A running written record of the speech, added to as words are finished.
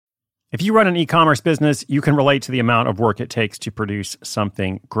If you run an e-commerce business, you can relate to the amount of work it takes to produce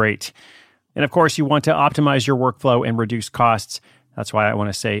something great. And of course, you want to optimize your workflow and reduce costs. That's why I want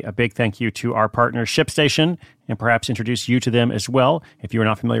to say a big thank you to our partner, ShipStation, and perhaps introduce you to them as well. If you're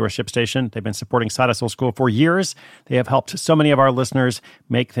not familiar with ShipStation, they've been supporting Side Hustle School for years. They have helped so many of our listeners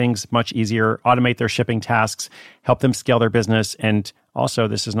make things much easier, automate their shipping tasks, help them scale their business, and also,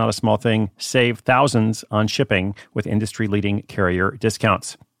 this is not a small thing, save thousands on shipping with industry-leading carrier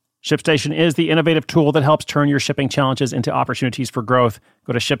discounts. ShipStation is the innovative tool that helps turn your shipping challenges into opportunities for growth.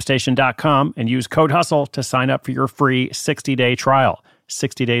 Go to ShipStation.com and use code HUSTLE to sign up for your free 60-day trial.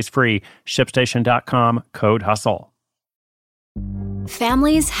 60 days free. ShipStation.com, code HUSTLE.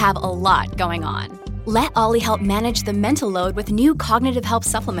 Families have a lot going on. Let Ollie help manage the mental load with new cognitive help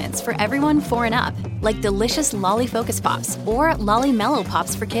supplements for everyone 4 and up, like delicious Lolly Focus Pops or Lolly Mellow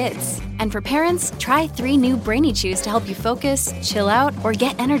Pops for kids. And for parents, try 3 new Brainy Chews to help you focus, chill out, or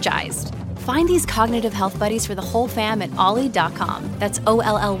get energized. Find these cognitive health buddies for the whole fam at ollie.com. That's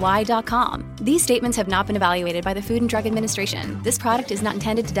OLLY.com. These statements have not been evaluated by the Food and Drug Administration. This product is not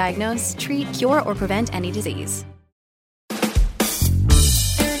intended to diagnose, treat, cure, or prevent any disease.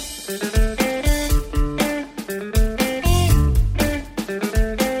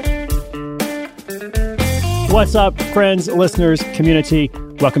 What's up, friends, listeners, community?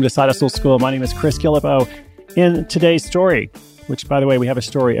 Welcome to Side Hustle School. My name is Chris Guillebeau. In today's story, which, by the way, we have a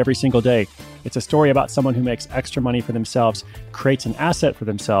story every single day. It's a story about someone who makes extra money for themselves, creates an asset for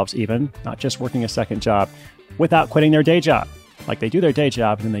themselves even, not just working a second job, without quitting their day job. Like they do their day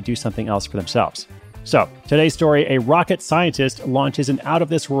job and then they do something else for themselves. So, today's story, a rocket scientist launches an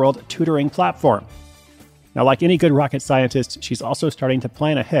out-of-this-world tutoring platform. Now, like any good rocket scientist, she's also starting to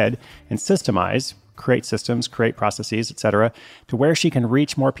plan ahead and systemize, create systems, create processes, etc., to where she can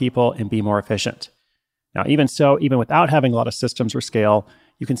reach more people and be more efficient. Now, even so, even without having a lot of systems or scale,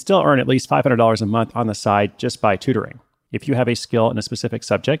 you can still earn at least $500 a month on the side just by tutoring, if you have a skill in a specific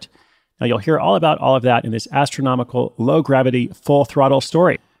subject. Now, you'll hear all about all of that in this astronomical, low-gravity, full-throttle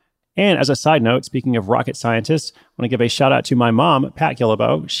story. And as a side note, speaking of rocket scientists, I want to give a shout out to my mom, Pat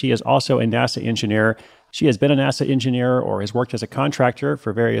Guillebeau. She is also a NASA engineer. She has been a NASA engineer or has worked as a contractor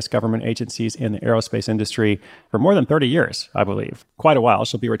for various government agencies in the aerospace industry for more than 30 years, I believe. Quite a while.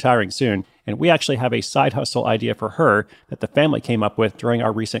 She'll be retiring soon. And we actually have a side hustle idea for her that the family came up with during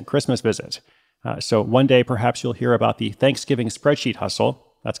our recent Christmas visit. So one day, perhaps you'll hear about the Thanksgiving spreadsheet hustle.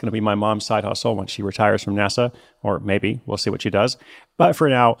 That's going to be my mom's side hustle when she retires from NASA, or maybe we'll see what she does. But for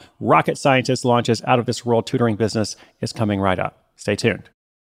now, rocket scientist launches out-of-this-world tutoring business is coming right up. Stay tuned.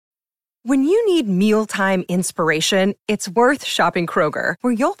 When you need mealtime inspiration, it's worth shopping Kroger,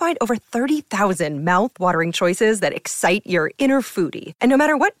 where you'll find over 30,000 mouth-watering choices that excite your inner foodie. And no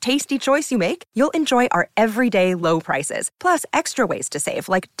matter what tasty choice you make, you'll enjoy our everyday low prices, plus extra ways to save,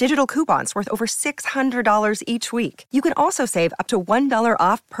 like digital coupons worth over $600 each week. You can also save up to $1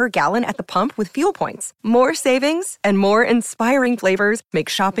 off per gallon at the pump with fuel points. More savings and more inspiring flavors make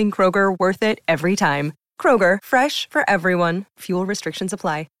shopping Kroger worth it every time. Kroger, fresh for everyone. Fuel restrictions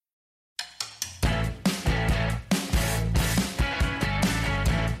apply.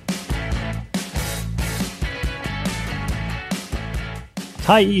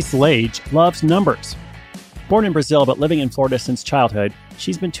 Thais Lage loves numbers. Born in Brazil but living in Florida since childhood,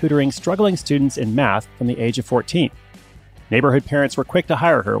 she's been tutoring struggling students in math from the age of 14. Neighborhood parents were quick to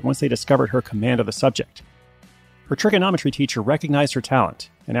hire her once they discovered her command of the subject. Her trigonometry teacher recognized her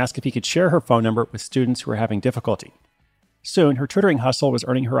talent and asked if he could share her phone number with students who were having difficulty. Soon, her tutoring hustle was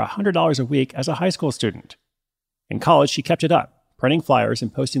earning her $100 a week as a high school student. In college, she kept it up, printing flyers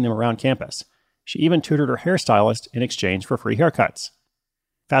and posting them around campus. She even tutored her hairstylist in exchange for free haircuts.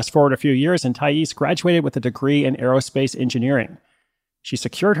 Fast forward a few years, and Thais graduated with a degree in aerospace engineering. She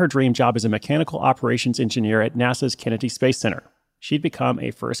secured her dream job as a mechanical operations engineer at NASA's Kennedy Space Center. She'd become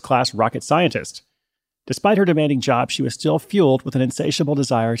a first-class rocket scientist. Despite her demanding job, she was still fueled with an insatiable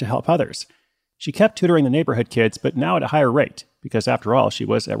desire to help others. She kept tutoring the neighborhood kids, but now at a higher rate, because after all, she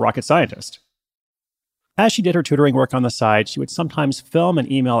was a rocket scientist. As she did her tutoring work on the side, she would sometimes film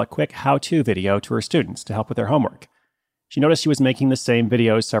and email a quick how-to video to her students to help with their homework. She noticed she was making the same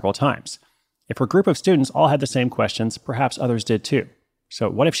videos several times. If her group of students all had the same questions, perhaps others did too. So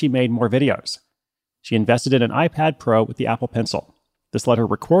what if she made more videos? She invested in an iPad Pro with the Apple Pencil. This let her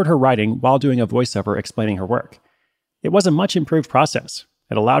record her writing while doing a voiceover explaining her work. It was a much improved process.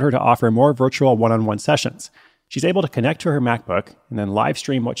 It allowed her to offer more virtual one-on-one sessions. She's able to connect to her MacBook and then live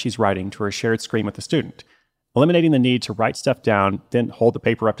stream what she's writing to her shared screen with the student, eliminating the need to write stuff down, then hold the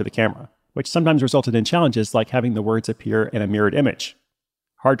paper up to the camera, which sometimes resulted in challenges like having the words appear in a mirrored image.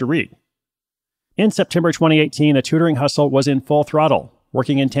 Hard to read. In September 2018, the tutoring hustle was in full throttle.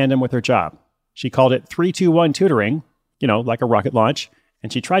 working in tandem with her job. She called it 3-2-1 tutoring, like a rocket launch,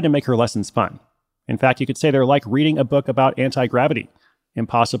 and she tried to make her lessons fun. In fact, you could say they're like reading a book about anti-gravity,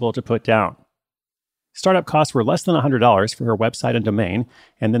 impossible to put down. Startup costs were less than $100 for her website and domain,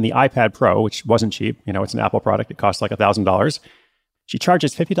 and then the iPad Pro, which wasn't cheap, it's an Apple product, it costs like $1,000. She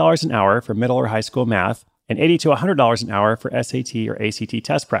charges $50 an hour for middle or high school math, and $80 to $100 an hour for SAT or ACT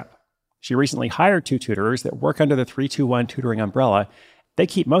test prep. She recently hired 2 tutors that work under the 3-2-1 tutoring umbrella. They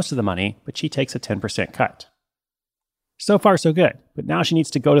keep most of the money, but she takes a 10% cut. So far, so good, but now she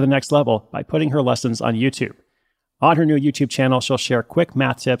needs to go to the next level by putting her lessons on YouTube. On her new YouTube channel, she'll share quick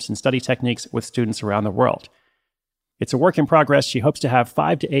math tips and study techniques with students around the world. It's a work in progress. She hopes to have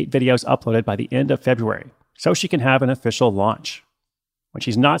 5 to 8 videos uploaded by the end of February, so she can have an official launch. When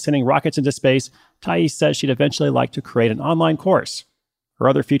she's not sending rockets into space, Thais says she'd eventually like to create an online course. Her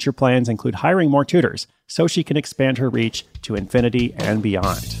other future plans include hiring more tutors so she can expand her reach to infinity and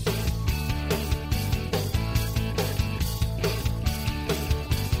beyond.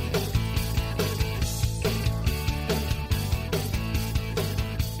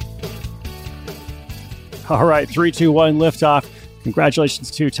 All right, 3-2-1 liftoff.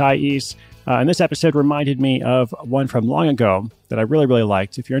 Congratulations to Thais. And this episode reminded me of one from long ago that I really, really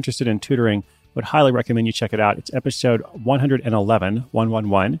liked. If you're interested in tutoring, I would highly recommend you check it out. It's episode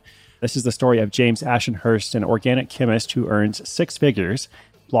 111. This is the story of James Ashenhurst, an organic chemist who earns 6 figures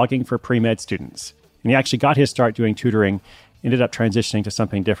blogging for pre-med students. And he actually got his start doing tutoring, ended up transitioning to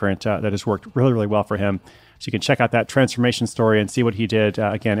something different that has worked really, really well for him. So you can check out that transformation story and see what he did.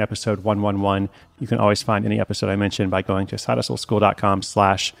 Again, episode 111. You can always find any episode I mentioned by going to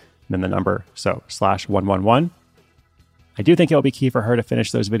sidehustleschool.com/111. I do think it will be key for her to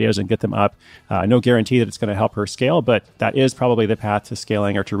finish those videos and get them up. No guarantee that it's going to help her scale, but that is probably the path to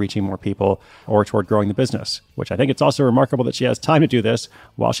scaling or to reaching more people or toward growing the business, which I think it's also remarkable that she has time to do this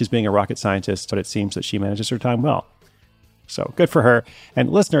while she's being a rocket scientist, but it seems that she manages her time well. So good for her.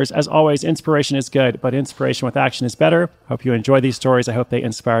 And listeners, as always, inspiration is good, but inspiration with action is better. Hope you enjoy these stories. I hope they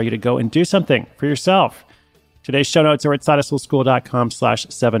inspire you to go and do something for yourself. Today's show notes are at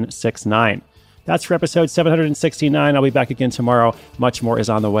sidehustleschool.com/769. That's for episode 769. I'll be back again tomorrow. Much more is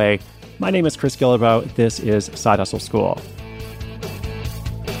on the way. My name is Chris Guillebeau. This is Side Hustle School.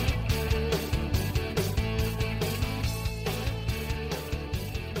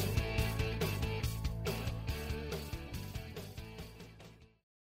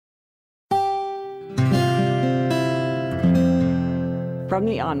 From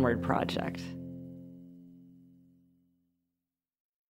the Onward Project.